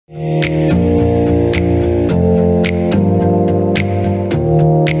I'm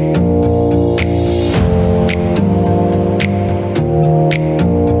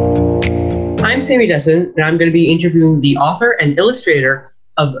Sammy Destin, and I'm going to be interviewing the author and illustrator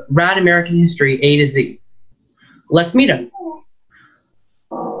of Rad American History A to Z. Let's meet him.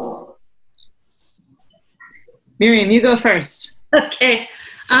 Miriam, you go first. Okay.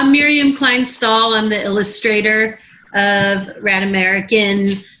 I'm Miriam Klein Stahl. I'm the illustrator of Rad American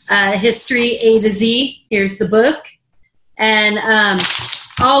History A to Z. Here's the book. And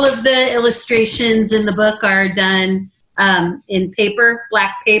all of the illustrations in the book are done in paper,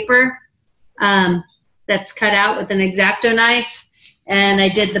 black paper, that's cut out with an X-Acto knife. And I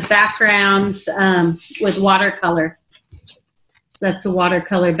did the backgrounds with watercolor. So that's a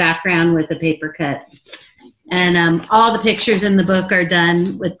watercolor background with a paper cut. And all the pictures in the book are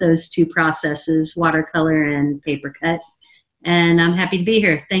done with those two processes, watercolor and paper cut. And I'm happy to be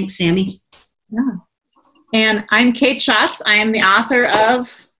here. Thanks, Sammy. Yeah. And I'm Kate Schatz. I am the author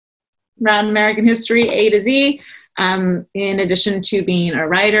of Rad American History A to Z. In addition to being a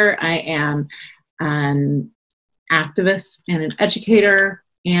writer, I am an activist and an educator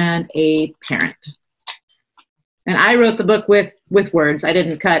and a parent. And I wrote the book with words. I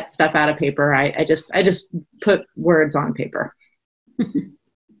didn't cut stuff out of paper. I just put words on paper.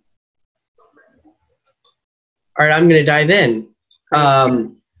 All right, I'm going to dive in.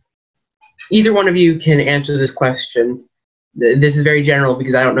 Either one of you can answer this question. This is very general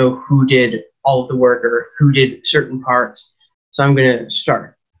because I don't know who did all of the work or who did certain parts. So I'm going to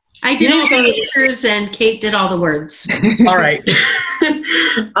start. I did all the pictures and Kate did all the words. All right.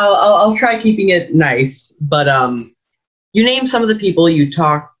 I'll try keeping it nice, but you name some of the people you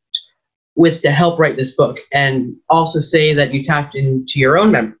talked with to help write this book, and also say that you tapped into your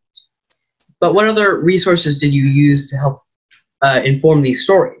own memories. But what other resources did you use to help inform these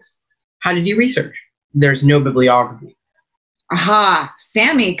stories? How did you research? There's no bibliography. Aha,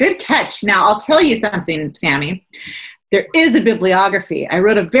 Sammy, good catch. Now, I'll tell you something, Sammy. There is a bibliography. I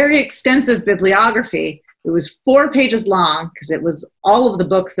wrote a very extensive bibliography. It was 4 pages long because it was all of the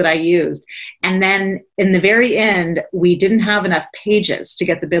books that I used. And then in the very end, we didn't have enough pages to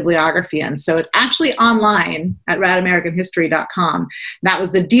get the bibliography in. So it's actually online at radamericanhistory.com. That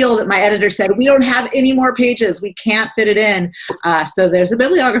was the deal that my editor said, we don't have any more pages. We can't fit it in. So there's a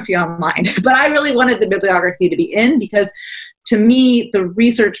bibliography online. But I really wanted the bibliography to be in because to me, the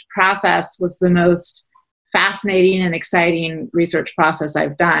research process was the most fascinating and exciting research process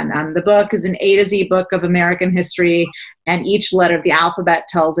I've done. The book is an A to Z book of American history, and each letter of the alphabet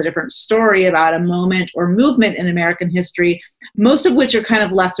tells a different story about a moment or movement in American history, most of which are kind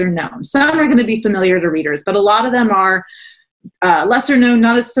of lesser known. Some are going to be familiar to readers, but a lot of them are lesser known,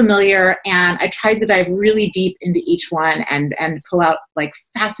 not as familiar, and I tried to dive really deep into each one and pull out like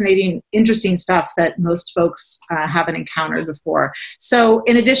fascinating, interesting stuff that most folks haven't encountered before. So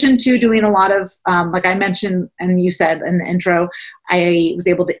in addition to doing a lot of, like I mentioned and you said in the intro, I was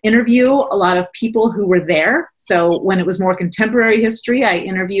able to interview a lot of people who were there. So when it was more contemporary history, I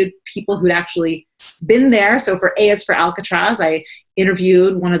interviewed people who'd actually been there. So for A is for Alcatraz, I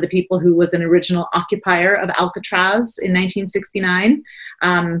interviewed one of the people who was an original occupier of Alcatraz in 1969.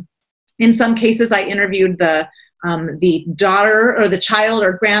 In some cases, I interviewed the daughter or the child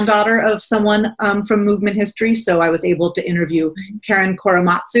or granddaughter of someone from movement history. So I was able to interview Karen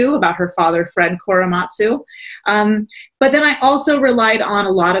Korematsu about her father, Fred Korematsu. But then I also relied on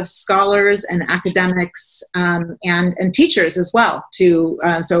a lot of scholars and academics and teachers as well.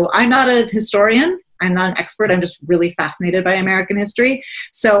 So I'm not a historian. I'm not an expert. I'm just really fascinated by American history.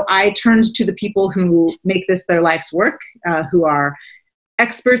 So I turned to the people who make this their life's work, who are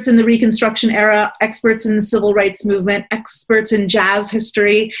experts in the Reconstruction era, experts in the Civil Rights Movement, experts in jazz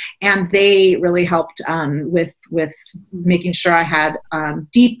history, and they really helped with making sure I had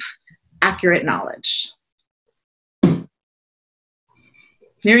deep, accurate knowledge.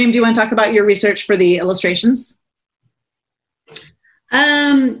 Miriam, do you want to talk about your research for the illustrations?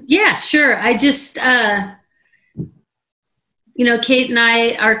 Yeah, sure. I just, you know, Kate and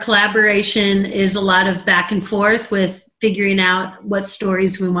I, our collaboration is a lot of back and forth with figuring out what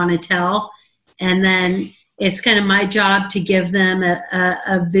stories we want to tell. And then it's kind of my job to give them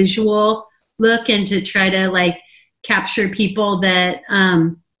a visual look and to try to like capture people that,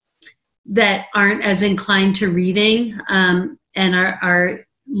 that aren't as inclined to reading, and are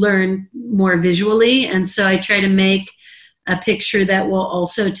learn more visually. And so I try to make a picture that will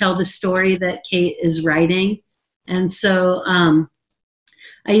also tell the story that Kate is writing. And so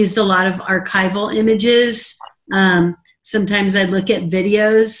I used a lot of archival images. Sometimes I look at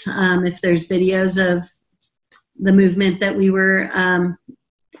videos, if there's videos of the movement that we were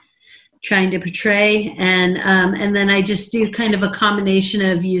trying to portray. And then I just do kind of a combination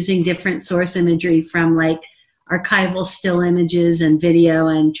of using different source imagery from like archival still images and video,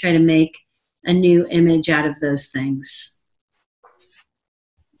 and try to make a new image out of those things.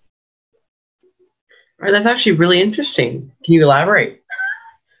 All right, that's actually really interesting. Can you elaborate?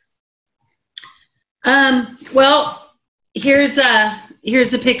 Well, here's a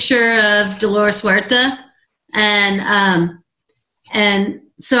picture of Dolores Huerta, and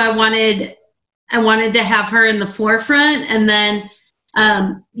so I wanted to have her in the forefront, and then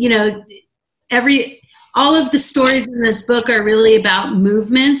you know, all of the stories in this book are really about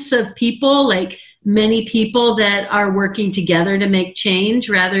movements of people, like many people that are working together to make change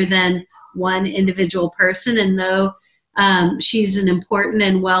rather than one individual person. And though she's an important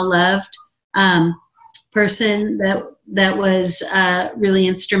and well-loved person that was really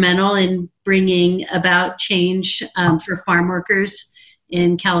instrumental in bringing about change for farm workers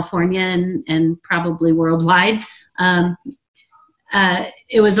in California and probably worldwide.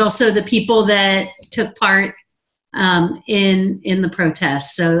 It was also the people that took part in the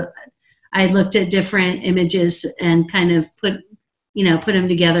protests. So I looked at different images and kind of put them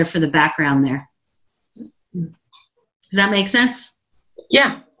together for the background there. Does that make sense?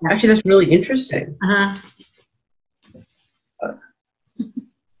 Yeah, actually, that's really interesting.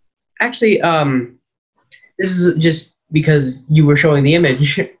 Actually, this is just because you were showing the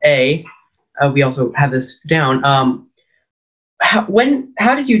image. We also have this down. How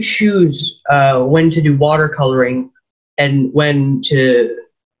did you choose when to do watercoloring and when to,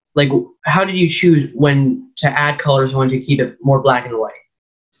 like, how did you choose when to add colors and when to keep it more black and white?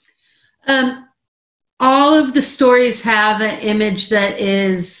 All of the stories have an image that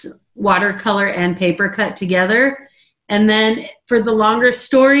is watercolor and paper cut together. And then for the longer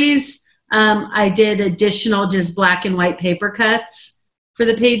stories, I did additional just black and white paper cuts for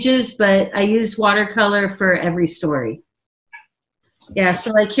the pages, but I use watercolor for every story. Yeah,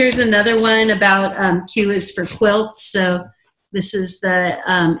 so like here's another one about Q is for quilts. So this is the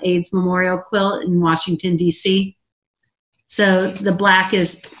AIDS Memorial quilt in Washington, D.C. So the black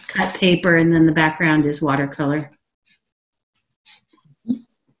is cut paper, and then the background is watercolor.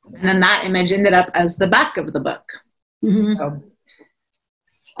 And then that image ended up as the back of the book. Mm-hmm. So.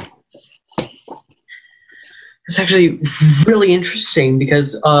 It's actually really interesting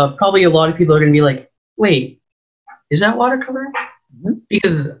because probably a lot of people are going to be like, wait, is that watercolor? Mm-hmm.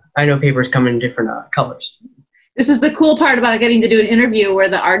 Because I know papers come in different colors. This is the cool part about getting to do an interview where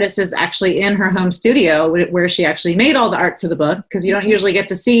the artist is actually in her home studio where she actually made all the art for the book, because you don't usually get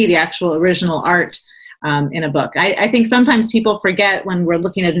to see the actual original art in a book. I think sometimes people forget when we're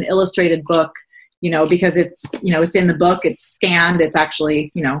looking at an illustrated book, because it's in the book, it's scanned, it's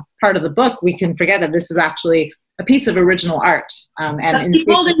actually, part of the book, we can forget that this is actually a piece of original art. And keep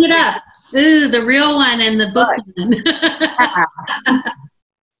holding it up. Ooh, the real one and the book one.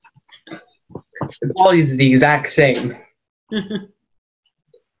 The quality is the exact same.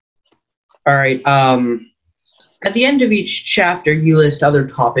 All right. At the end of each chapter, you list other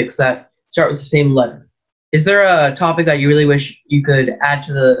topics that start with the same letter. Is there a topic that you really wish you could add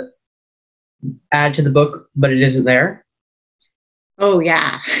to the book, but it isn't there? Oh,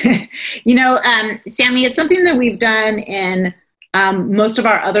 yeah. Sammy, it's something that we've done in most of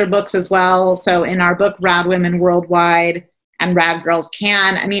our other books as well. So in our book, Rad Women Worldwide and Rad Girls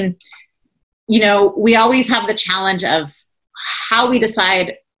Can, we always have the challenge of how we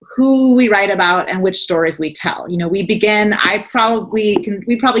decide who we write about and which stories we tell. We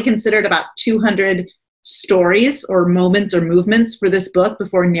probably considered about 200 stories or moments or movements for this book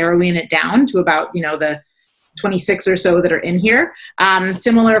before narrowing it down to about, the 26 or so that are in here.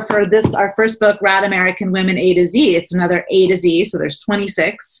 Similar for this, our first book, Rad American Women A to Z, it's another A to Z, so there's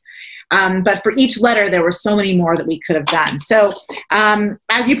 26. But for each letter, there were so many more that we could have done. So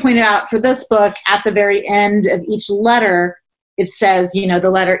as you pointed out, for this book, at the very end of each letter, it says, the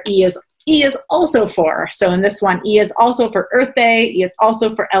letter E is also for. So in this one, E is also for Earth Day, E is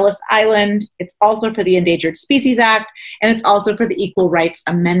also for Ellis Island, it's also for the Endangered Species Act, and it's also for the Equal Rights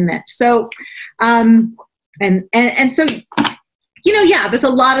Amendment. So, so, there's a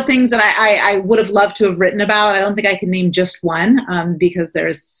lot of things that I would have loved to have written about. I don't think I can name just one because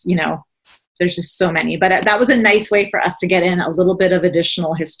there's just so many. But that was a nice way for us to get in a little bit of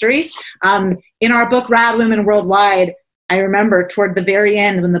additional history. In our book, Rad Women Worldwide, I remember toward the very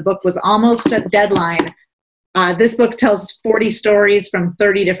end when the book was almost at deadline, this book tells 40 stories from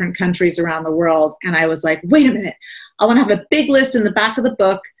 30 different countries around the world. And I was like, wait a minute, I want to have a big list in the back of the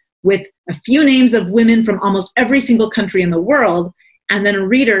book with a few names of women from almost every single country in the world, and then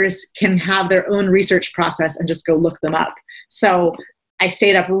readers can have their own research process and just go look them up. So I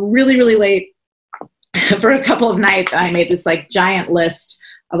stayed up really, really late for a couple of nights. I made this like giant list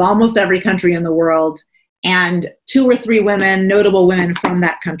of almost every country in the world and 2 or 3 women, notable women from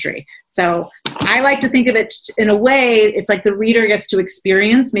that country. So I like to think of it in a way, it's like the reader gets to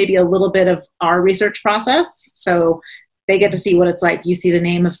experience maybe a little bit of our research process. So they get to see what it's like. You see the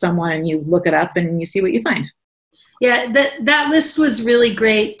name of someone and you look it up and you see what you find. Yeah, that list was really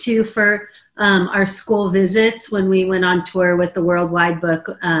great too for our school visits when we went on tour with the Worldwide Book.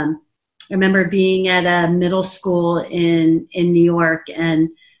 I remember being at a middle school in New York, and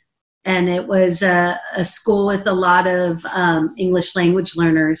it was a school with a lot of English language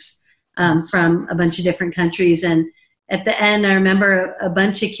learners from a bunch of different countries. And at the end, I remember a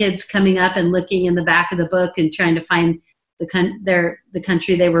bunch of kids coming up and looking in the back of the book and trying to find the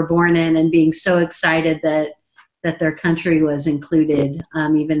country they were born in, and being so excited that their country was included,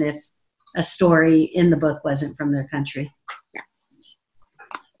 even if a story in the book wasn't from their country.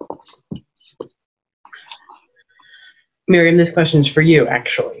 Miriam, this question is for you,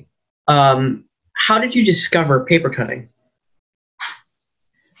 actually. How did you discover paper cutting?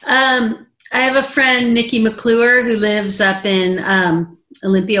 I have a friend, Nikki McClure, who lives up in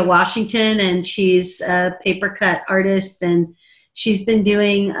Olympia, Washington, and she's a paper cut artist, and she's been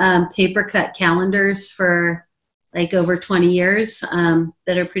doing paper cut calendars for like over 20 years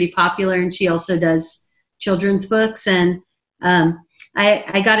that are pretty popular, and she also does children's books. And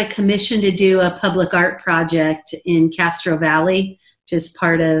I got a commission to do a public art project in Castro Valley, which is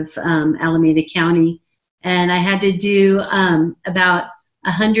part of Alameda County, and I had to do about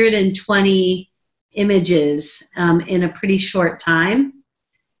 120 images in a pretty short time.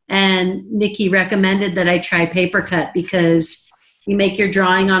 And Nikki recommended that I try paper cut because you make your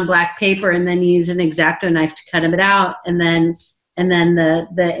drawing on black paper and then you use an X-Acto knife to cut it out, and then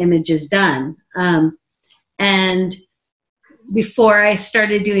the image is done. And before I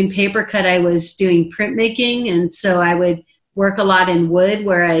started doing paper cut, I was doing printmaking, and so I would work a lot in wood,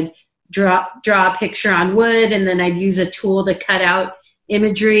 where I'd draw a picture on wood, and then I'd use a tool to cut out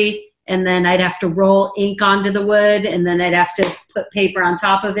imagery, and then I'd have to roll ink onto the wood, and then I'd have to put paper on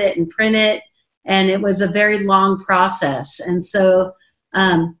top of it and print it. And it was a very long process. And so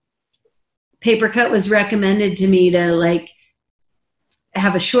paper cut was recommended to me to like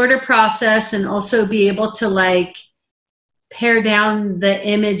have a shorter process and also be able to like pare down the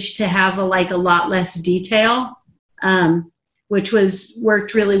image to have a lot less detail, which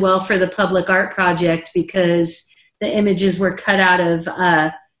worked really well for the public art project because the images were cut out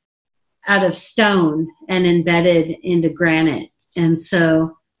of stone and embedded into granite. And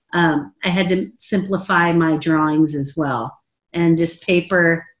so I had to simplify my drawings as well. And just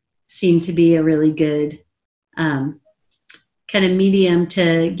paper seemed to be a really good kind of medium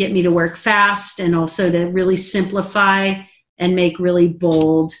to get me to work fast and also to really simplify and make really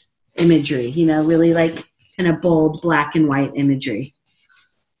bold imagery, really like kind of bold black and white imagery.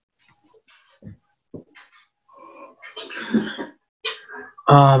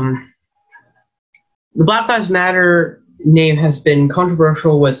 The Black Lives Matter name has been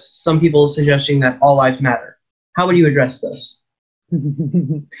controversial, with some people suggesting that all lives matter. How would you address this?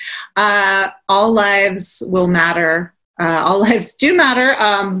 All lives will matter. All lives do matter,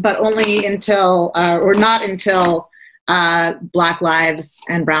 but only until, or not until, Black lives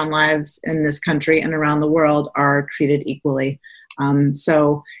and brown lives in this country and around the world are treated equally.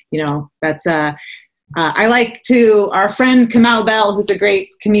 So, that's I like to, our friend Kamau Bell, who's a great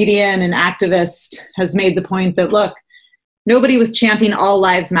comedian and activist, has made the point that, look, nobody was chanting all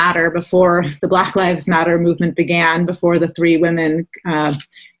lives matter before the Black Lives Matter movement began, before the 3 women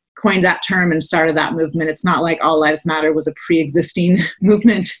coined that term and started that movement. It's not like all lives matter was a pre-existing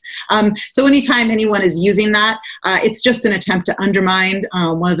movement. So anytime anyone is using that, it's just an attempt to undermine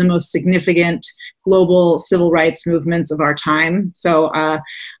one of the most significant global civil rights movements of our time. So I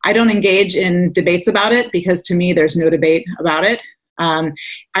don't engage in debates about it because to me, there's no debate about it. I'm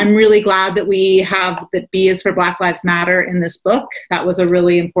really glad that we have that B is for Black Lives Matter in this book. That was a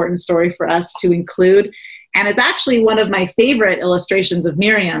really important story for us to include. And it's actually one of my favorite illustrations of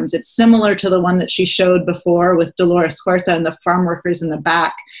Miriam's. It's similar to the one that she showed before with Dolores Huerta and the farm workers in the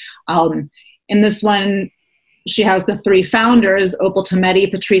back. In this one, she has the 3 founders, Opal Tometi,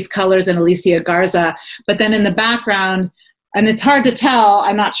 Patrice Cullors, and Alicia Garza. But then in the background, and it's hard to tell,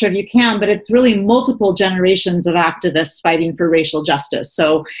 I'm not sure if you can, but it's really multiple generations of activists fighting for racial justice.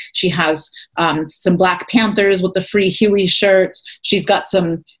 So she has some Black Panthers with the Free Huey shirt. She's got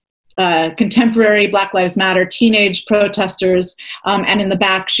some contemporary Black Lives Matter teenage protesters. And in the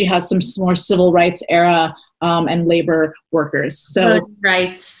back, she has some more civil rights era and labor workers. So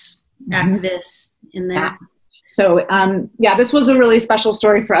rights activists in there. So yeah, this was a really special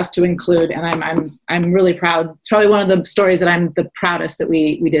story for us to include, and I'm really proud. It's probably one of the stories that I'm the proudest that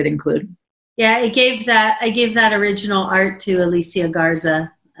we did include. Yeah, I gave that original art to Alicia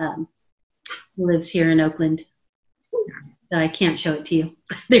Garza, who lives here in Oakland. So I can't show it to you,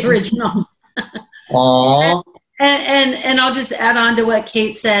 the original. Aww. And I'll just add on to what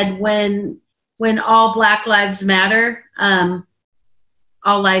Kate said. When all Black lives matter,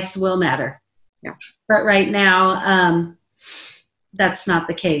 all lives will matter. Yeah. But right now, that's not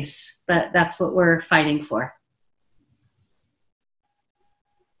the case. But that's what we're fighting for.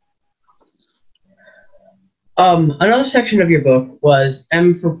 Another section of your book was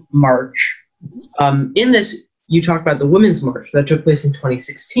M for March. In this, you talk about the Women's March that took place in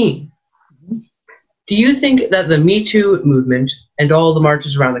 2016. Do you think that the Me Too movement and all the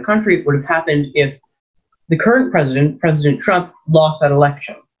marches around the country would have happened if the current president, President Trump, lost that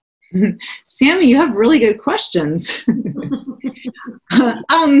election? Sammy, you have really good questions.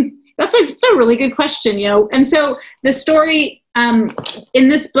 That's a really good question, you know. And so the story in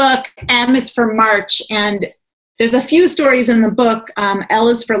this book, M is for March, and there's a few stories in the book. L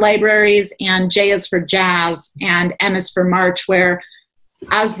is for libraries, and J is for jazz, and M is for March, where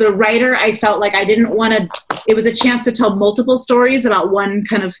as the writer, I felt like I didn't want to, it was a chance to tell multiple stories about one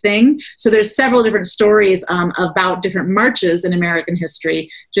kind of thing. So there's several different stories about different marches in American history,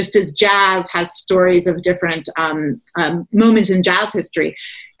 just as jazz has stories of different moments in jazz history.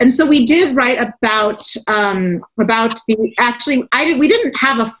 And so we did write about we didn't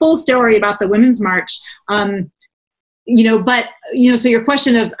have a full story about the Women's March, you know, but, you know, so your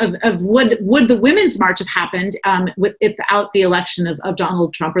question of would the Women's March have happened without the election of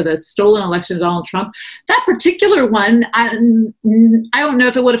Donald Trump, or the stolen election of Donald Trump, that particular one, I don't know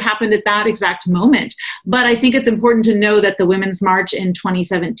if it would have happened at that exact moment, but I think it's important to know that the Women's March in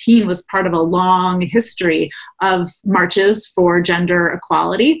 2017 was part of a long history of marches for gender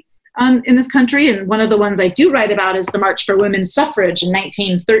equality in this country. And one of the ones I do write about is the March for Women's Suffrage in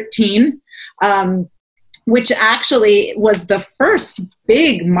 1913, which actually was the first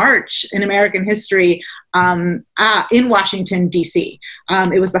big march in American history in Washington, D.C.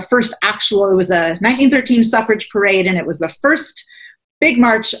 It was the first it was a 1913 suffrage parade, and it was the first big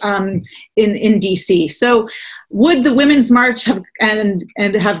march in D.C. So would the Women's March have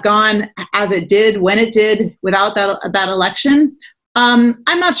have gone as it did, when it did, without that election? I'm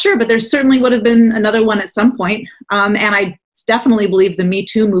not sure, but there certainly would have been another one at some point. And I definitely believe the Me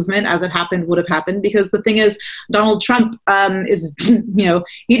Too movement, as it happened, would have happened, because the thing is, Donald Trump is, you know,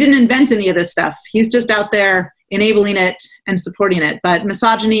 he didn't invent any of this stuff. He's just out there enabling it and supporting it. But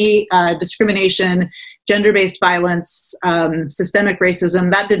misogyny, discrimination, gender-based violence, systemic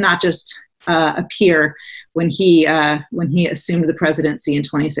racism, that did not just appear when he assumed the presidency in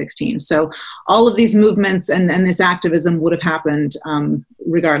 2016. So all of these movements and this activism would have happened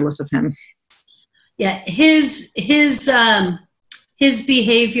regardless of him. Yeah, his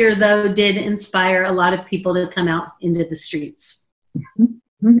behavior, though, did inspire a lot of people to come out into the streets.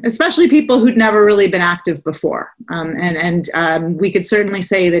 Mm-hmm. Especially people who'd never really been active before. And we could certainly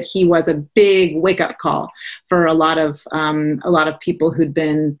say that he was a big wake-up call for a lot of people who'd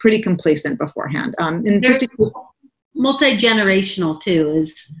been pretty complacent beforehand. In particular, multi-generational too.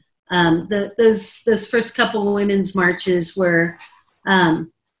 Is those first couple of women's marches were.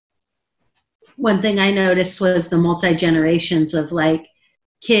 One thing I noticed was the multi-generations of, like,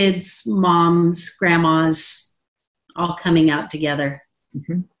 kids, moms, grandmas, all coming out together.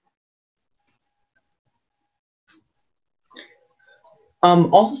 Mm-hmm.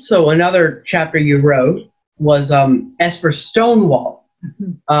 Also, another chapter you wrote was S for Stonewall.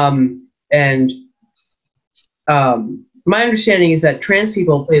 Mm-hmm. My understanding is that trans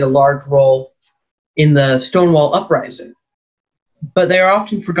people played a large role in the Stonewall uprising, but they are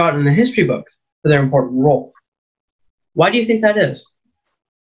often forgotten in the history books for their important role. Why do you think that is?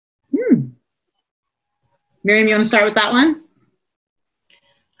 Miriam, you want to start with that one?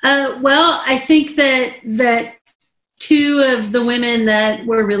 Well, I think that two of the women that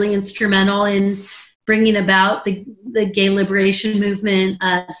were really instrumental in bringing about the gay liberation movement,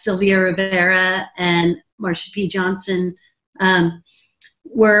 Sylvia Rivera and Marsha P. Johnson,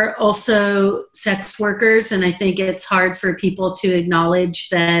 were also sex workers. And I think it's hard for people to acknowledge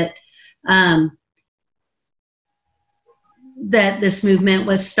that that this movement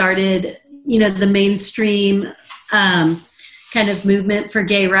was started, you know, the mainstream kind of movement for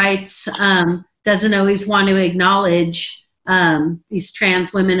gay rights doesn't always want to acknowledge these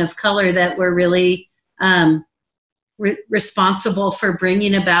trans women of color that were really responsible for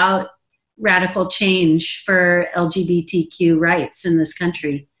bringing about radical change for LGBTQ rights in this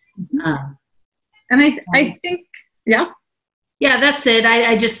country. And I think, yeah. Yeah, that's it.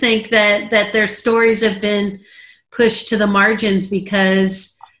 I just think that their stories have been pushed to the margins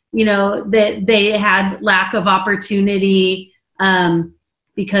because, that they had lack of opportunity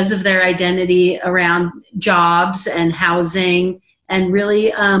because of their identity around jobs and housing, and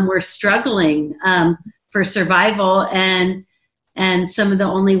really were struggling for survival. And some of the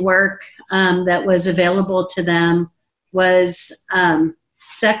only work that was available to them was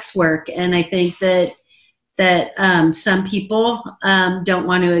sex work. And I think that some people don't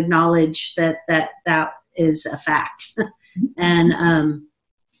want to acknowledge that is a fact, and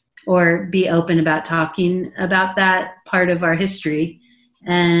or be open about talking about that part of our history.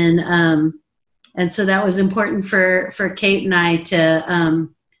 And so that was important for Kate and I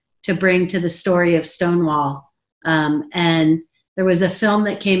to bring to the story of Stonewall. And there was a film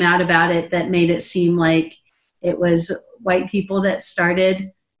that came out about it that made it seem like it was white people that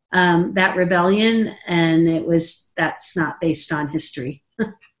started that rebellion, and that's not based on history.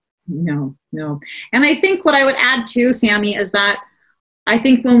 No. And I think what I would add too, Sammy, is that I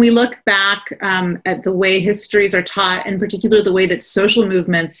think when we look back at the way histories are taught, in particular the way that social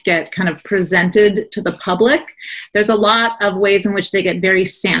movements get kind of presented to the public, there's a lot of ways in which they get very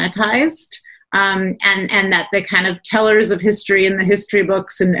sanitized. And that the kind of tellers of history in the history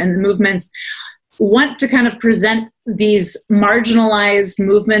books and the movements want to kind of present these marginalized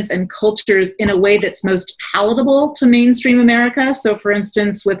movements and cultures in a way that's most palatable to mainstream America. So for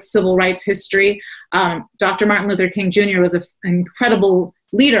instance, with civil rights history, Dr. Martin Luther King Jr. was an incredible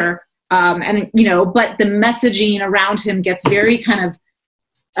leader, but the messaging around him gets very kind of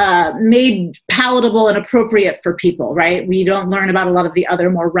made palatable and appropriate for people, right? We don't learn about a lot of the other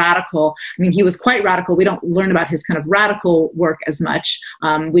more radical. I mean, he was quite radical. We don't learn about his kind of radical work as much.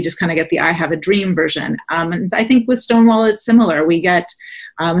 We just kind of get the I Have a Dream version. And I think with Stonewall, it's similar. We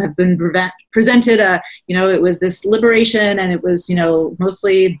have been presented, it was this liberation, and it was,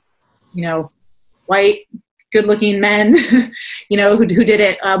 mostly, white, good-looking men, who did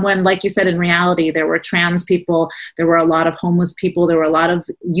it when, like you said, in reality, there were trans people, there were a lot of homeless people, there were a lot of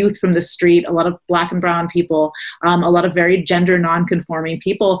youth from the street, a lot of Black and brown people, a lot of very gender non-conforming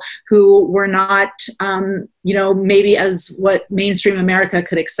people who were not, maybe as what mainstream America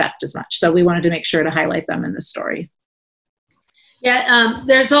could accept as much. So we wanted to make sure to highlight them in this story. Yeah,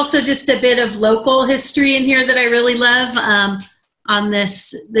 there's also just a bit of local history in here that I really love on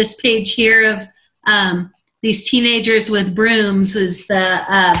this page here of these teenagers with brooms was the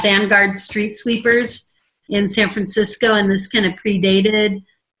Vanguard street sweepers in San Francisco, and this kind of predated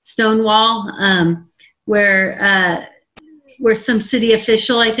Stonewall, where some city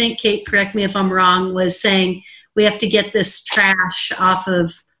official, I think, Kate, correct me if I'm wrong, was saying we have to get this trash off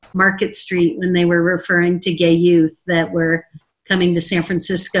of Market Street when they were referring to gay youth that were coming to San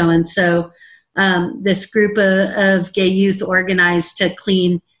Francisco. And so this group of gay youth organized to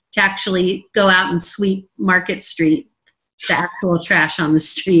actually go out and sweep Market Street, the actual trash on the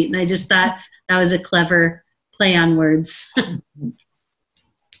street. And I just thought that was a clever play on words.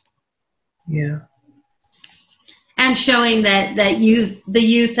 Yeah. And showing that the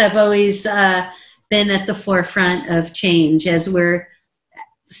youth have always been at the forefront of change, as we're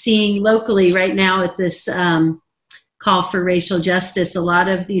seeing locally right now at this call for racial justice. A lot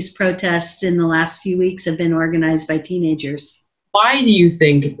of these protests in the last few weeks have been organized by teenagers. Why do you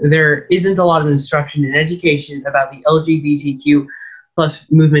think there isn't a lot of instruction and education about the LGBTQ plus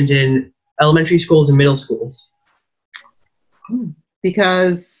movement in elementary schools and middle schools?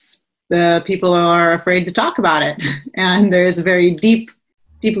 Because the people are afraid to talk about it. And there is a very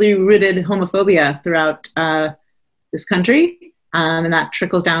deeply rooted homophobia throughout this country. And that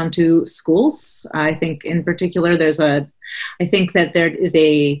trickles down to schools. I think in particular, there's a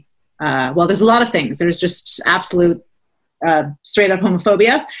lot of things. There's just absolute straight up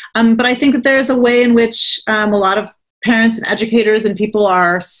homophobia. But I think that there's a way in which a lot of parents and educators and people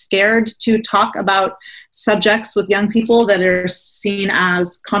are scared to talk about subjects with young people that are seen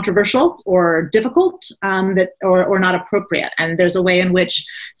as controversial or difficult, or not appropriate. And there's a way in which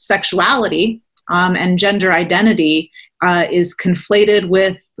sexuality and gender identity is conflated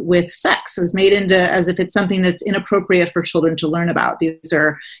with sex, is made into as if it's something that's inappropriate for children to learn about. These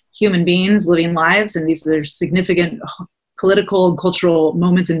are human beings living lives, and these are significant political and cultural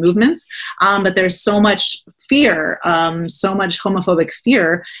moments and movements, but there's so much fear, so much homophobic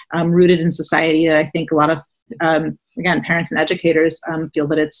fear rooted in society that I think a lot of, again, parents and educators feel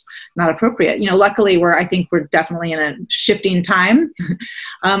that it's not appropriate. Luckily I think we're definitely in a shifting time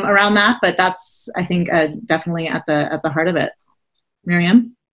around that, but that's, I think, definitely at the heart of it.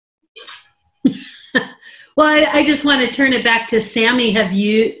 Miriam? Well, I just want to turn it back to Sammy. Have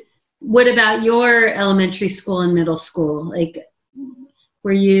you what about your elementary school and middle school? Like,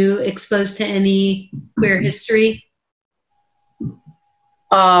 were you exposed to any queer history?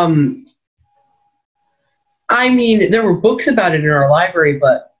 I mean, there were books about it in our library,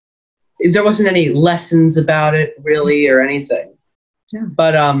 but there wasn't any lessons about it really or anything. Yeah.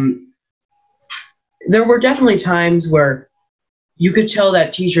 But there were definitely times where you could tell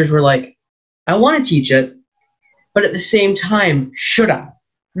that teachers were like, I want to teach it, but at the same time, should I?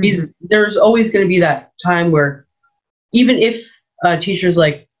 Because there's always going to be that time where even if a teacher's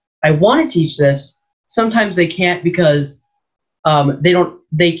like, I want to teach this, sometimes they can't because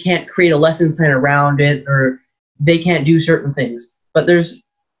they can't create a lesson plan around it, or they can't do certain things. But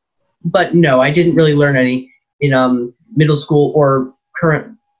no, I didn't really learn any in middle school or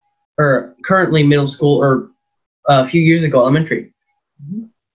currently middle school or a few years ago elementary.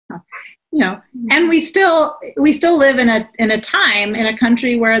 You know, and we still live in a time in a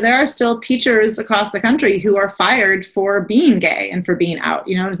country where there are still teachers across the country who are fired for being gay and for being out,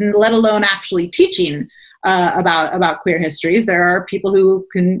 you know, let alone actually teaching about queer histories. There are people who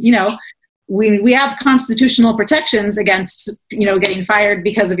can, you know, we have constitutional protections against, you know, getting fired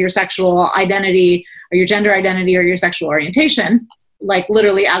because of your sexual identity or your gender identity or your sexual orientation, like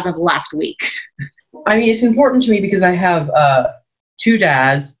literally as of last week. I mean, it's important to me because I have 2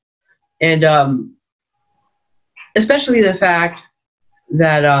 dads, and especially the fact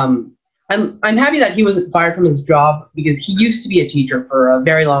that I'm happy that he wasn't fired from his job, because he used to be a teacher for a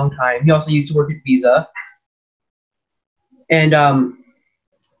very long time. He also used to work at Visa, and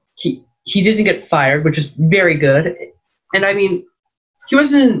he didn't get fired, which is very good. And I mean, he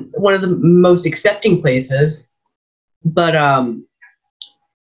wasn't in one of the most accepting places, but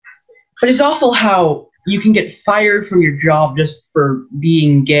it's awful how you can get fired from your job just for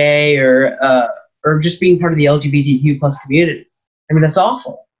being gay or just being part of the LGBTQ plus community. I mean, that's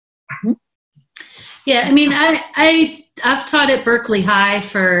awful. Yeah, I mean, I've taught at Berkeley High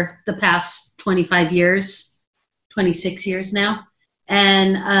for the past 26 years now,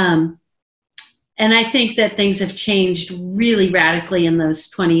 and I think that things have changed really radically in those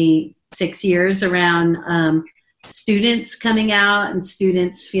 26 years around students coming out and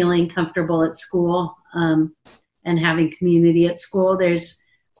students feeling comfortable at school and having community at school. There's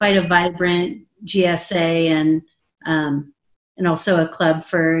quite a vibrant GSA and also a club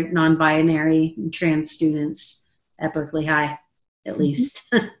for non-binary and trans students at Berkeley High, at least.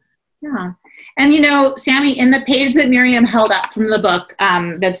 Yeah. And, you know, Sammy, in the page that Miriam held up from the book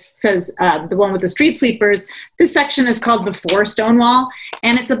that says the one with the street sweepers, this section is called Before Stonewall.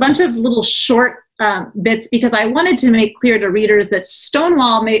 And it's a bunch of little short bits, because I wanted to make clear to readers that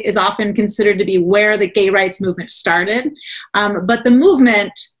Stonewall is often considered to be where the gay rights movement started. But the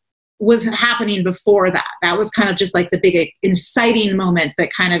movement was happening before that. That was kind of just like the big inciting moment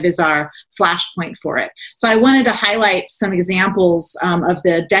that kind of is our flashpoint for it. So I wanted to highlight some examples of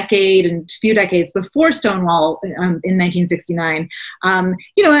the decade and few decades before Stonewall in 1969.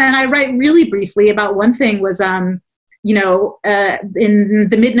 You know, and I write really briefly about one thing was, you know, in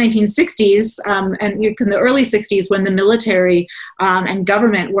the mid-1960s and in the early 60s, when the military and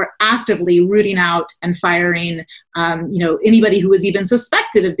government were actively rooting out and firing, you know, anybody who was even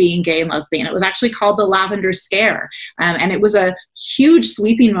suspected of being gay and lesbian. It was actually called the Lavender Scare. And it was a huge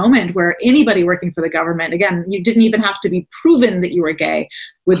sweeping moment where anybody working for the government, again, you didn't even have to be proven that you were gay,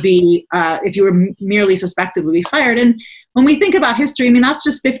 would be, if you were merely suspected, would be fired. And when we think about history, I mean, that's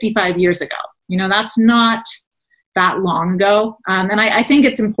just 55 years ago. You know, that's not that long ago. And I think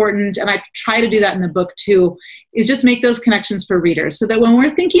it's important, and I try to do that in the book too, is just make those connections for readers so that when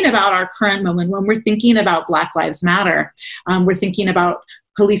we're thinking about our current moment, when we're thinking about Black Lives Matter, we're thinking about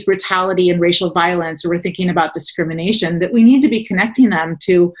police brutality and racial violence, or we're thinking about discrimination, that we need to be connecting them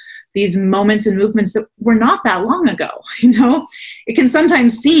to these moments and movements that were not that long ago. You know, it can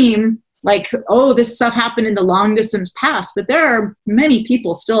sometimes seem like, oh, this stuff happened in the long distance past, but there are many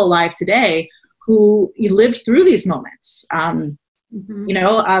people still alive today who lived through these moments. You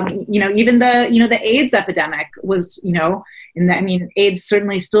know, even the AIDS epidemic was, you know, I mean, AIDS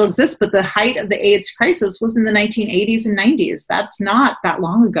certainly still exists, but the height of the AIDS crisis was in the 1980s and 90s. That's not that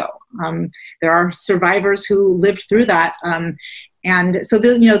long ago. There are survivors who lived through that. And so,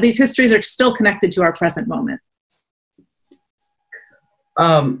 you know, these histories are still connected to our present moment.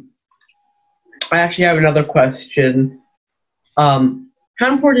 I actually have another question. How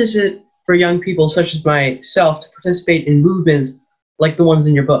important is it for young people such as myself to participate in movements like the ones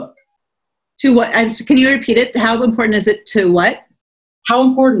in your book? To what? Can you repeat it? How important is it to what? How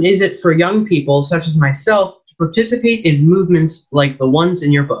important is it for young people such as myself to participate in movements like the ones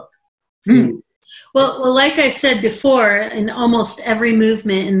in your book? Well, like I said before, in almost every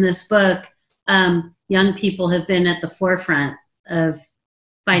movement in this book, young people have been at the forefront of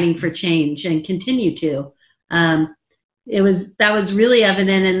fighting for change and continue to. That was really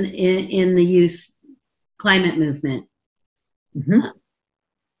evident in the youth climate movement. Mm-hmm.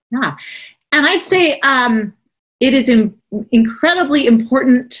 Yeah, and I'd say it is incredibly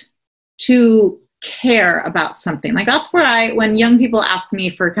important to care about something. Like that's where when young people ask me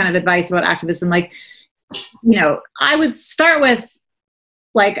for kind of advice about activism, like, I would start with,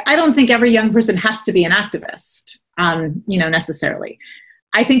 like, I don't think every young person has to be an activist, necessarily.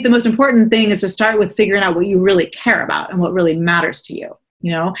 I think the most important thing is to start with figuring out what you really care about and what really matters to you,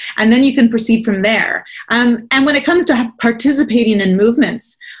 and then you can proceed from there. And when it comes to participating in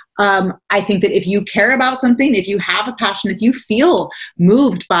movements, I think that if you care about something, if you have a passion, if you feel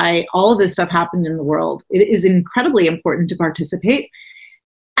moved by all of this stuff happening in the world, it is incredibly important to participate.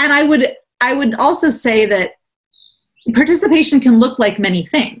 And I would also say that participation can look like many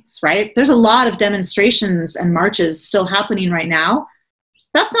things, right? There's a lot of demonstrations and marches still happening right now.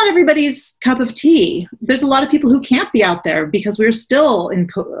 That's not everybody's cup of tea. There's a lot of people who can't be out there because we're still in,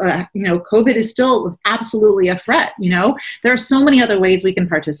 COVID is still absolutely a threat. There are so many other ways we can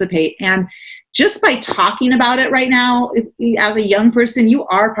participate. And just by talking about it right now, as a young person, you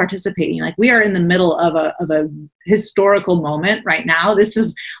are participating. Like, we are in the middle of a historical moment right now. This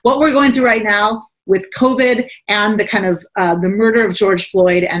is what we're going through right now with COVID and the kind of the murder of George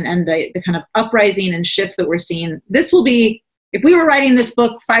Floyd and the kind of uprising and shift that we're seeing. This will be, if we were writing this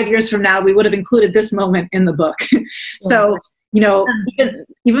book 5 years from now, we would have included this moment in the book. So,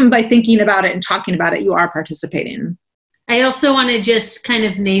 even by thinking about it and talking about it, you are participating. I also want to just kind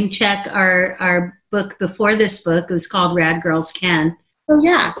of name check our book before this book. It was called Rad Girls Can. Oh,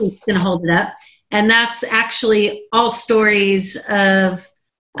 yeah. I'm just going to hold it up. And that's actually all stories of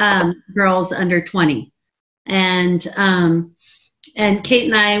girls under 20. And Kate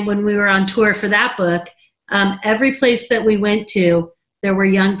and I, when we were on tour for that book, every place that we went to, there were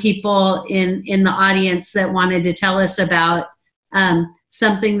young people in the audience that wanted to tell us about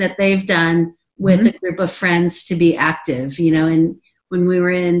something that they've done with a group of friends to be active, and when we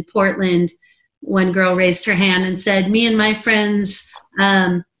were in Portland, one girl raised her hand and said, me and my friends,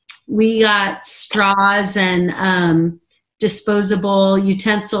 we got straws and disposable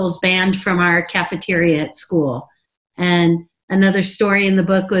utensils banned from our cafeteria at school. And another story in the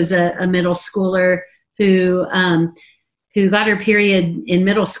book was a middle schooler who got her period in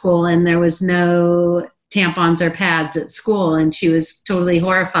middle school, and there was no tampons or pads at school, and she was totally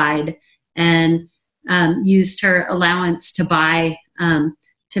horrified and used her allowance to buy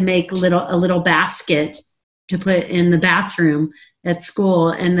to make a little basket to put in the bathroom at school,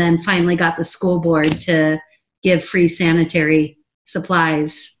 and then finally got the school board to give free sanitary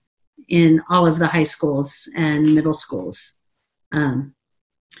supplies in all of the high schools and middle schools.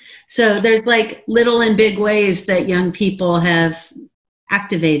 So there's like little and big ways that young people have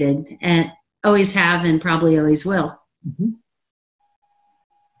activated and always have and probably always will. Mm-hmm.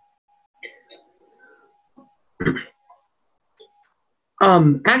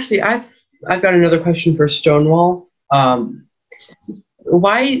 Actually, I've got another question for Stonewall.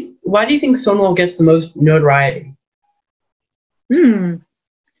 Why do you think Stonewall gets the most notoriety? I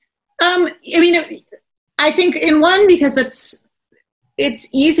think in one, because it's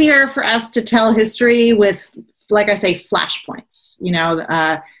easier for us to tell history with, like I say, flashpoints.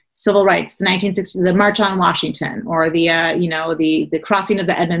 Civil rights, the 1960s, the March on Washington, or the crossing of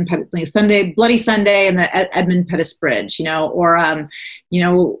the Edmund Pettus Sunday, Bloody Sunday, and the Edmund Pettus Bridge. Or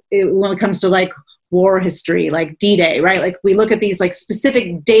when it comes to like war history, like D-Day, right? Like, we look at these like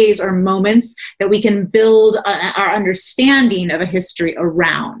specific days or moments that we can build our understanding of a history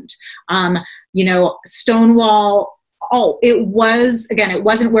around. Stonewall. It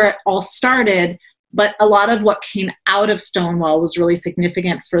wasn't where it all started, but a lot of what came out of Stonewall was really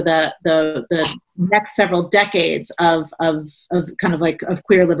significant for the next several decades of kind of like of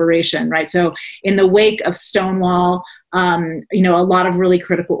queer liberation, right? So in the wake of Stonewall, a lot of really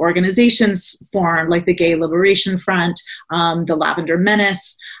critical organizations formed, like the Gay Liberation Front, the Lavender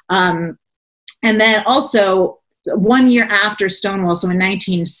Menace, and then also 1 year after Stonewall, so in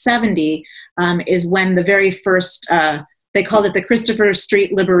 1970, is when the very first, they called it the Christopher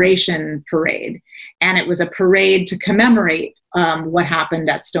Street Liberation Parade. And it was a parade to commemorate what happened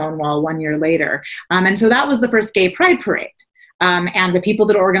at Stonewall 1 year later. And so that was the first gay pride parade. And the people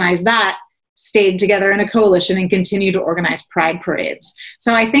that organized that stayed together in a coalition and continue to organize pride parades.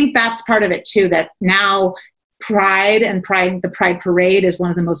 So I think that's part of it too, that now pride, and the Pride Parade is one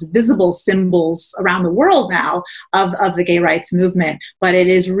of the most visible symbols around the world now of the gay rights movement, but it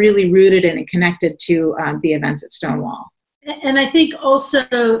is really rooted in and connected to the events at Stonewall. And I think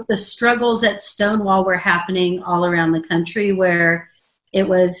also the struggles at Stonewall were happening all around the country, where it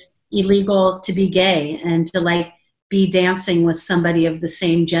was illegal to be gay and to like be dancing with somebody of the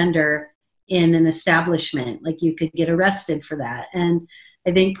same gender in an establishment. Like, you could get arrested for that. And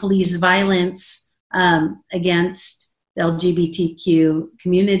I think police violence against the LGBTQ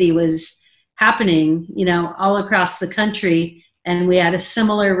community was happening, you know, all across the country. And we had a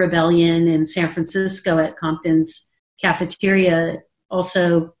similar rebellion in San Francisco at Compton's cafeteria,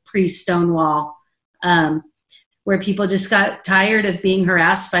 also pre-Stonewall, where people just got tired of being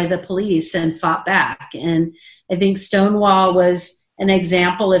harassed by the police and fought back. And I think Stonewall was an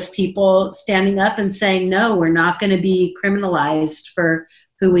example of people standing up and saying, no, we're not going to be criminalized for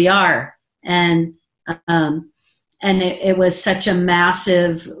who we are. And it was such a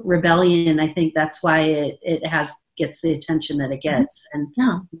massive rebellion. I think that's why it gets the attention that it gets, and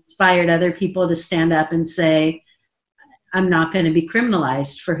inspired other people to stand up and say, I'm not going to be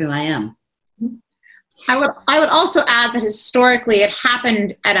criminalized for who I am. I would also add that historically it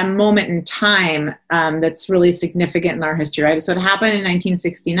happened at a moment in time that's really significant in our history, right? So it happened in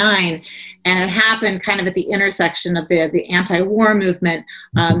 1969, and it happened kind of at the intersection of the anti-war movement,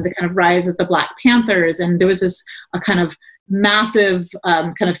 the kind of rise of the Black Panthers, and there was a kind of massive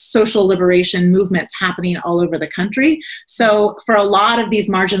kind of social liberation movements happening all over the country. So for a lot of these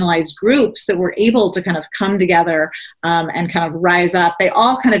marginalized groups that were able to kind of come together and kind of rise up, they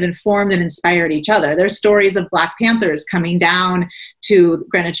all kind of informed and inspired each other. There's stories of Black Panthers coming down to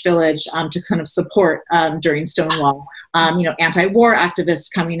Greenwich Village to kind of support during Stonewall. Anti-war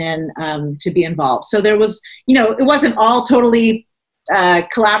activists coming in to be involved. So there was, it wasn't all totally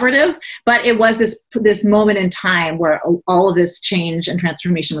collaborative, but it was this moment in time where all of this change and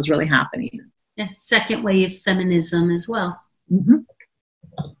transformation was really happening. Yeah, second wave feminism as well. Mm-hmm.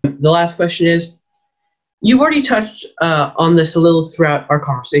 The last question is, you've already touched on this a little throughout our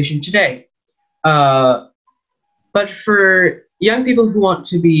conversation today, but for young people who want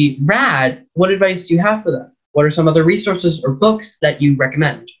to be rad, what advice do you have for them? What are some other resources or books that you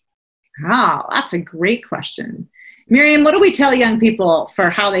recommend? Oh, that's a great question. Miriam, what do we tell young people for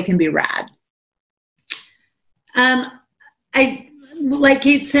how they can be rad? Like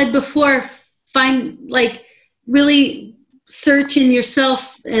Kate said before, really search in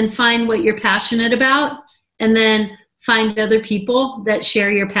yourself and find what you're passionate about, and then find other people that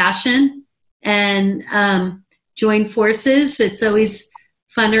share your passion and join forces. It's always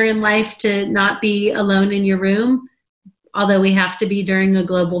funner in life to not be alone in your room, although we have to be during a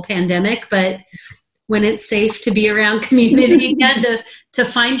global pandemic, but when it's safe to be around community again, to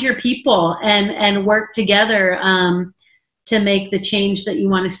find your people and work together to make the change that you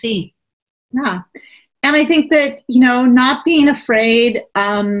want to see. Yeah. And I think that, not being afraid,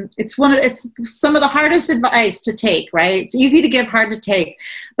 it's some of the hardest advice to take, right? It's easy to give, hard to take,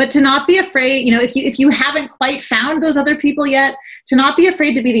 but to not be afraid, if you haven't quite found those other people yet, to not be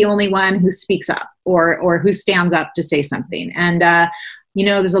afraid to be the only one who speaks up or who stands up to say something. And,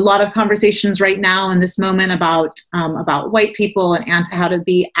 there's a lot of conversations right now in this moment about white people and how to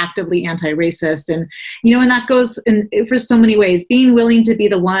be actively anti-racist. And, and that goes for so many ways, being willing to be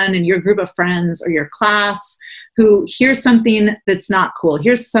the one in your group of friends or your class who hears something that's not cool.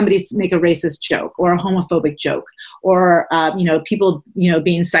 Here's somebody make a racist joke or a homophobic joke or, people,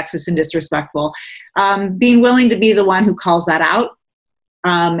 being sexist and disrespectful. Being willing to be the one who calls that out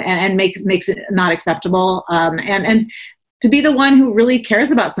and makes it not acceptable. And to be the one who really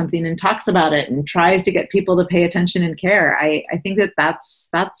cares about something and talks about it and tries to get people to pay attention and care. I think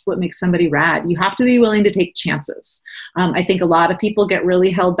that's what makes somebody rad. You have to be willing to take chances. I think a lot of people get really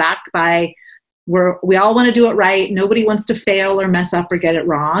held back by we all want to do it right. Nobody wants to fail or mess up or get it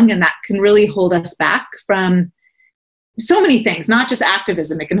wrong. And that can really hold us back from so many things, not just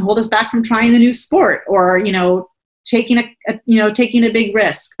activism. It can hold us back from trying a new sport or, taking a big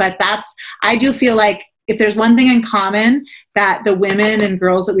risk. But I do feel like if there's one thing in common that the women and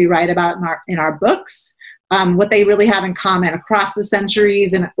girls that we write about in our books, what they really have in common across the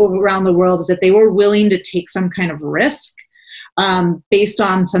centuries and around the world is that they were willing to take some kind of risk based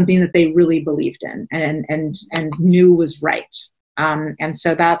on something that they really believed in and knew was right. And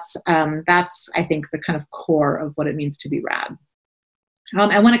so that's I think the kind of core of what it means to be rad.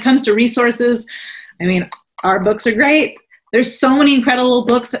 And when it comes to resources, our books are great. There's so many incredible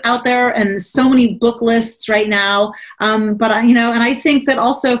books out there and so many book lists right now. But and I think that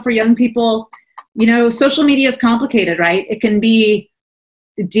also for young people, social media is complicated, right? It can be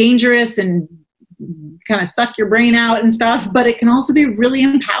dangerous and kind of suck your brain out and stuff, but it can also be really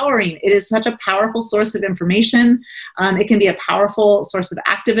empowering. It is such a powerful source of information. It can be a powerful source of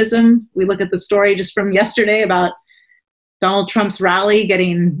activism. We look at the story just from yesterday about Donald Trump's rally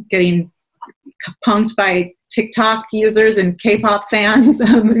getting punked by TikTok users and K-pop fans.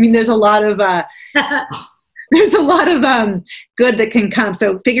 I mean, there's a lot of good that can come.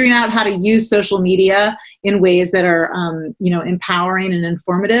 So figuring out how to use social media in ways that are, empowering and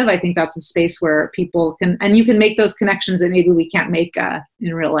informative, I think that's a space where people can, and you can make those connections that maybe we can't make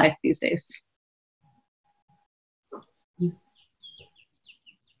in real life these days.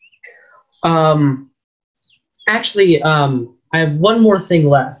 Actually, I have one more thing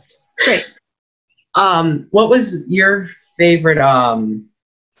left. Great. What was your favorite,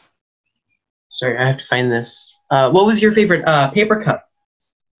 sorry, I have to find this. What was your favorite paper cut?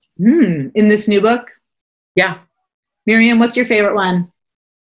 In this new book? Yeah. Miriam, what's your favorite one?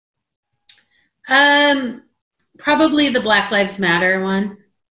 Probably the Black Lives Matter one.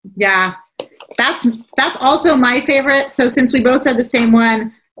 Yeah, that's also my favorite. So since we both said the same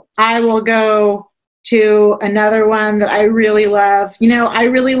one, I will go to another one that I really love. I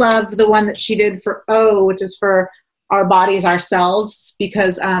really love the one that she did for O, which is for Our Bodies, Ourselves,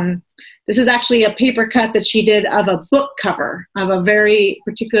 because this is actually a paper cut that she did of a book cover, of a very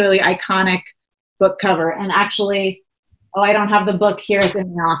particularly iconic book cover. And actually, I don't have the book here. It's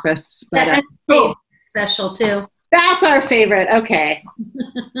in the office. But, special too. That's our favorite. Okay.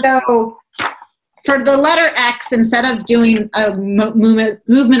 So for the letter X, instead of doing a movement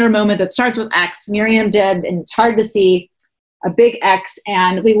or moment that starts with X, Miriam did, and it's hard to see, a big X.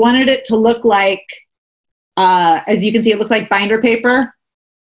 And we wanted it to look like, as you can see, it looks like binder paper,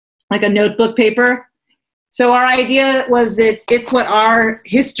 like a notebook paper. So our idea was that it's what our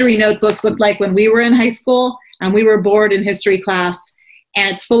history notebooks looked like when we were in high school and we were bored in history class.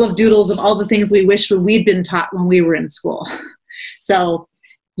 And it's full of doodles of all the things we wish we'd been taught when we were in school. So,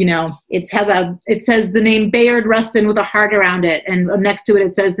 it says the name Bayard Rustin with a heart around it. And next to it,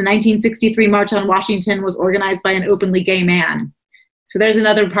 it says the 1963 March on Washington was organized by an openly gay man. So there's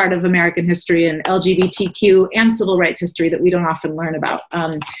another part of American history and LGBTQ and civil rights history that we don't often learn about.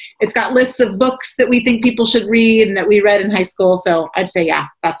 It's got lists of books that we think people should read and that we read in high school. So I'd say, yeah,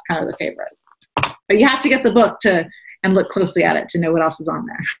 that's kind of the favorite. But you have to get the book and look closely at it to know what else is on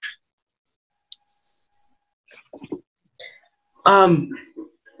there.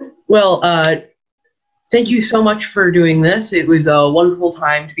 Well, thank you so much for doing this. It was a wonderful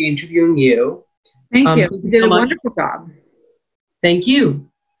time to be interviewing you. Thank you. Thank You did so a much. wonderful job. Thank you.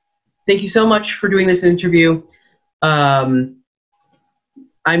 Thank you so much for doing this interview. I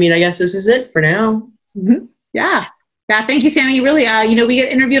guess this is it for now. Mm-hmm. Yeah. Thank you, Sammy. Really, we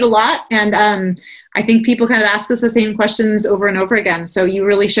get interviewed a lot, and I think people kind of ask us the same questions over and over again. So you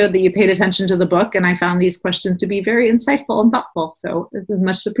really showed that you paid attention to the book, and I found these questions to be very insightful and thoughtful. So this is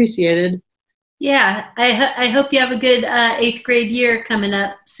much appreciated. Yeah, I hope you have a good 8th grade year coming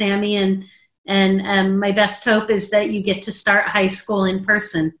up, Sammy, and my best hope is that you get to start high school in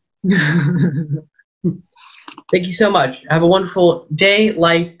person. Thank you so much. Have a wonderful day,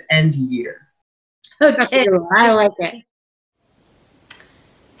 life, and year. Okay. I like it.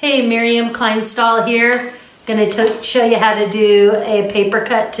 Hey, Miriam Klein Stahl here. Going to show you how to do a paper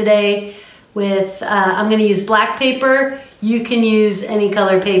cut today with, I'm going to use black paper. You can use any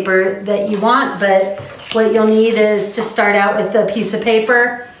color paper that you want, but what you'll need is to start out with a piece of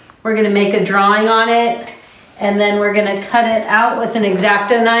paper. We're going to make a drawing on it, and then we're going to cut it out with an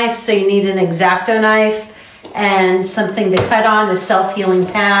X-Acto knife. So you need an X-Acto knife and something to cut on, a self-healing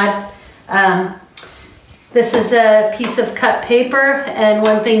pad. This is a piece of cut paper, and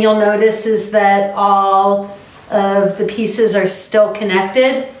one thing you'll notice is that all of the pieces are still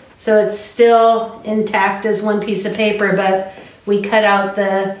connected. So it's still intact as one piece of paper, but we cut out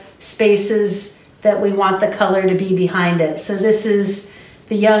the spaces that we want the color to be behind it. So this is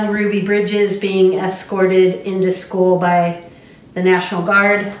the young Ruby Bridges being escorted into school by the National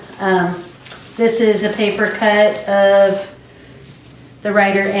Guard. This is a paper cut of the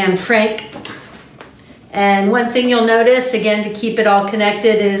writer Anne Frank. And one thing you'll notice, again, to keep it all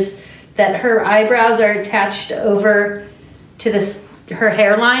connected, is that her eyebrows are attached over to her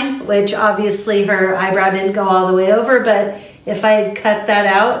hairline, which obviously her eyebrow didn't go all the way over, but if I had cut that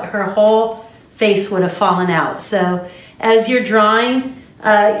out, her whole face would have fallen out. So as you're drawing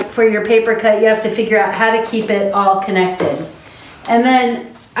for your paper cut, you have to figure out how to keep it all connected. And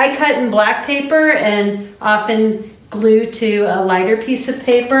then I cut in black paper and often glue to a lighter piece of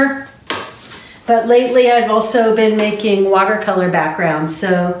paper. But lately I've also been making watercolor backgrounds.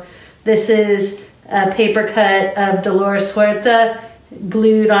 So this is a paper cut of Dolores Huerta,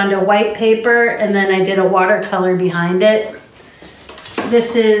 glued onto white paper, and then I did a watercolor behind it.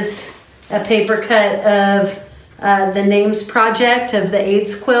 This is a paper cut of the Names Project of the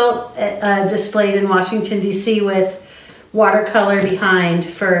AIDS quilt displayed in Washington, D.C. with watercolor behind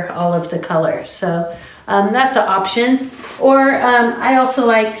for all of the color. So that's an option. Or I also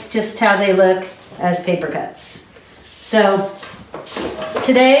like just how they look as paper cuts. So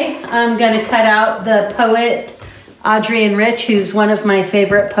today I'm going to cut out the poet Adrienne Rich, who's one of my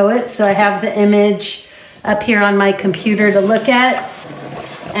favorite poets. So I have the image up here on my computer to look at,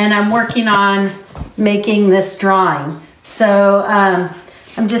 and I'm working on making this drawing. So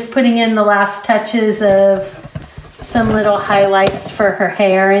I'm just putting in the last touches of some little highlights for her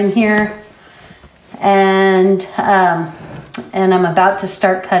hair in here, and I'm about to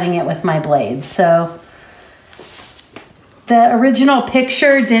start cutting it with my blade. So the original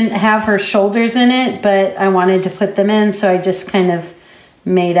picture didn't have her shoulders in it, but I wanted to put them in, so I just kind of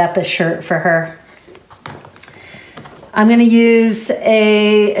made up a shirt for her. I'm going to use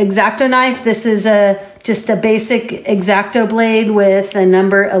a X-Acto knife. This is just a basic X-Acto blade with a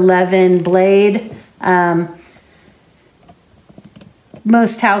number 11 blade.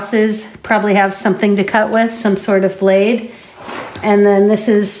 Most houses probably have something to cut with, some sort of blade. And then this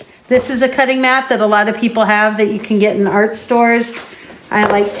is a cutting mat that a lot of people have that you can get in art stores. I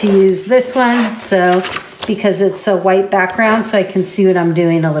like to use this one because it's a white background, so I can see what I'm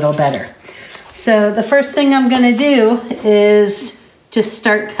doing a little better. So the first thing I'm going to do is just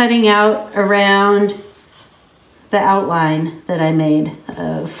start cutting out around the outline that I made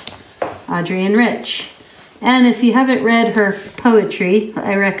of Adrienne Rich. And if you haven't read her poetry,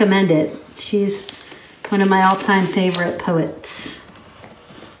 I recommend it. She's one of my all-time favorite poets.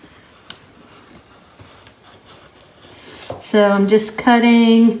 So I'm just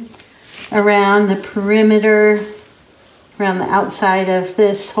cutting around the perimeter, around the outside of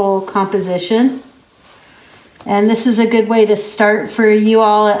this whole composition. And this is a good way to start for you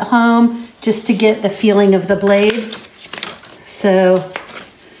all at home, just to get the feeling of the blade. So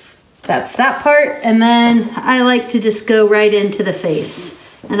that's that part. And then I like to just go right into the face.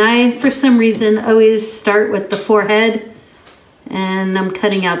 And I, for some reason, always start with the forehead. And I'm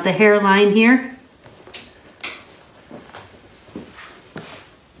cutting out the hairline here.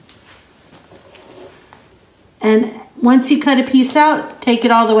 And once you cut a piece out, take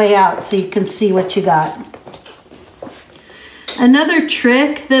it all the way out so you can see what you got. Another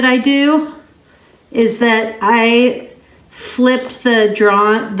trick that I do is that I flipped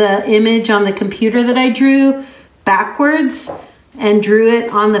the image on the computer that I drew backwards and drew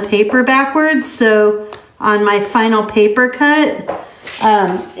it on the paper backwards. So on my final paper cut,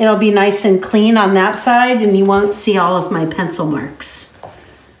 it'll be nice and clean on that side and you won't see all of my pencil marks.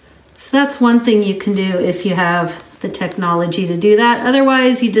 So that's one thing you can do if you have the technology to do that.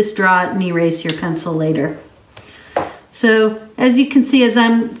 Otherwise, you just draw it and erase your pencil later. So as you can see, as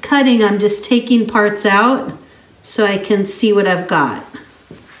I'm cutting, I'm just taking parts out so I can see what I've got.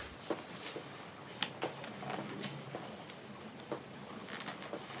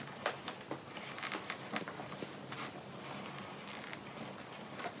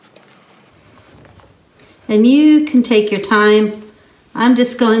 And you can take your time. I'm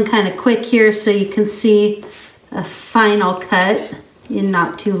just going kind of quick here so you can see a final cut in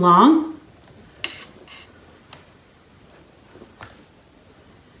not too long.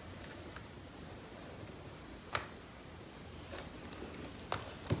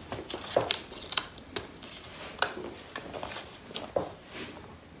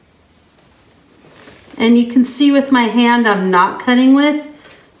 And you can see with my hand I'm not cutting with,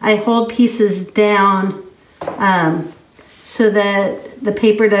 I hold pieces down so that the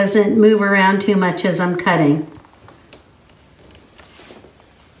paper doesn't move around too much as I'm cutting.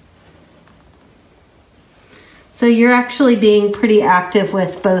 So you're actually being pretty active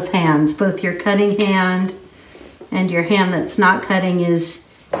with both hands. Both your cutting hand and your hand that's not cutting is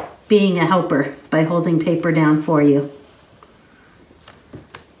being a helper by holding paper down for you.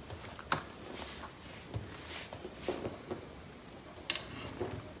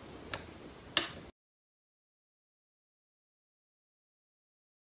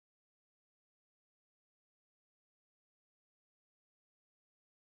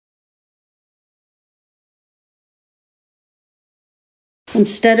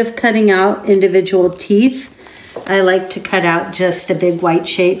 Instead of cutting out individual teeth, I like to cut out just a big white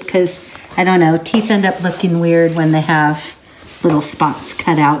shape because, I don't know, teeth end up looking weird when they have little spots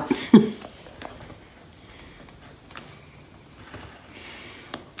cut out.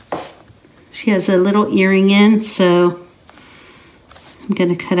 She has a little earring in, so I'm going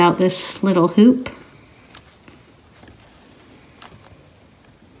to cut out this little hoop.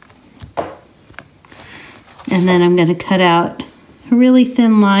 And then I'm going to cut out a really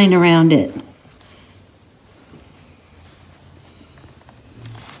thin line around it.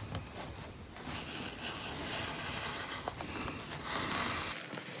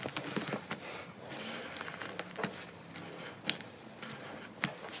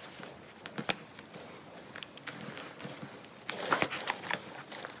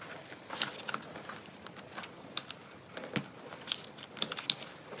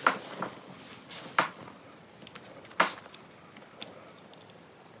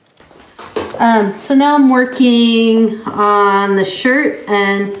 So now I'm working on the shirt,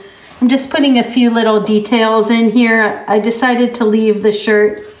 and I'm just putting a few little details in here. I decided to leave the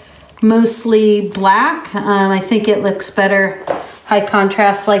shirt mostly black. I think it looks better high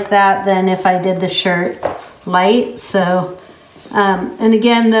contrast like that than if I did the shirt light. So, and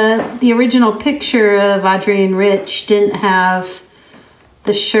again, the original picture of Audrey and Rich didn't have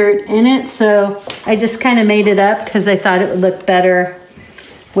the shirt in it, so I just kind of made it up because I thought it would look better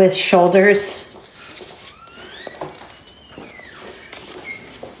with shoulders.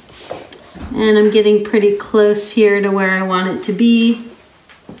 And I'm getting pretty close here to where I want it to be.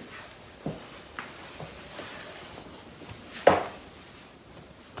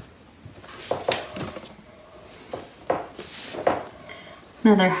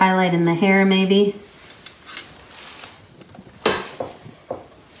 Another highlight in the hair maybe.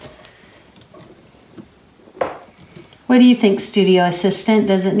 What do you think, studio assistant?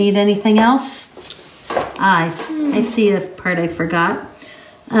 Does it need anything else? I see the part I forgot.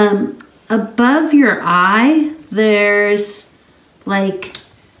 Above your eye, there's like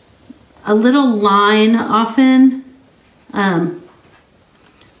a little line often.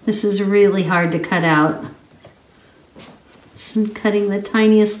 This is really hard to cut out. So I'm cutting the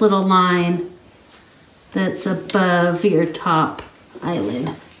tiniest little line that's above your top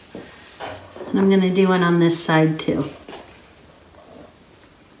eyelid. And I'm going to do one on this side too.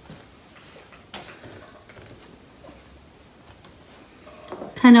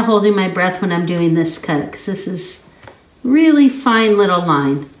 Kind of holding my breath when I'm doing this cut because this is really fine little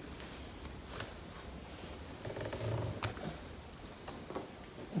line.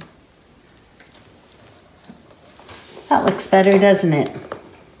 That looks better, doesn't it?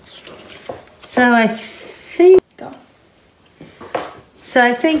 So I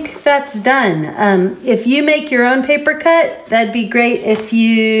think that's done. If you make your own paper cut, that'd be great if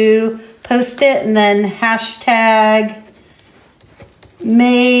you post it and then hashtag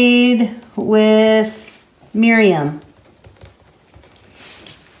made with Miriam.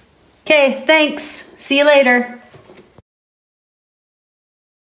 Okay, thanks. See you later.